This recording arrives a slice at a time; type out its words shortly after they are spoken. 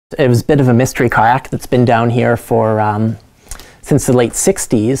It was a bit of a mystery kayak that's been down here for since the late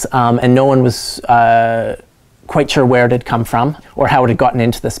 60s, and no one was quite sure where it had come from or how it had gotten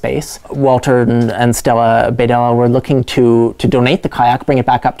into the space. Walter and Stella Bedella were looking to donate the kayak, bring it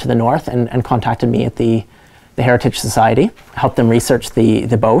back up to the north, and contacted me at the Heritage Society, helped them research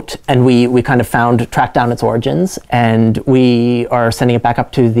the boat, and we kind of tracked down its origins, and we are sending it back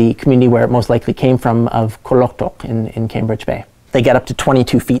up to the community where it most likely came from of Kugluktuk in Cambridge Bay. They get up to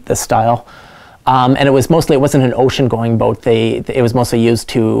 22 feet, this style. And it wasn't an ocean-going boat. It was mostly used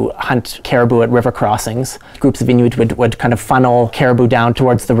to hunt caribou at river crossings. Groups of Inuit would kind of funnel caribou down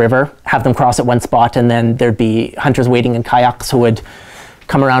towards the river, have them cross at one spot, and then there'd be hunters waiting in kayaks who would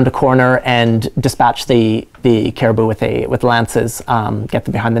come around a corner and dispatch the caribou with lances, get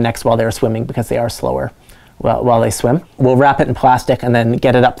them behind the necks while they're swimming because they are slower while they swim. We'll wrap it in plastic and then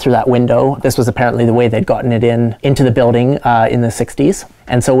get it up through that window. This was apparently the way they'd gotten it into the building in the 60s.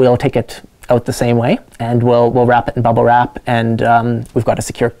 And so we'll take it out the same way, and we'll wrap it in bubble wrap, and we've got a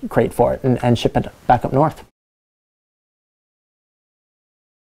secure crate for it and ship it back up north.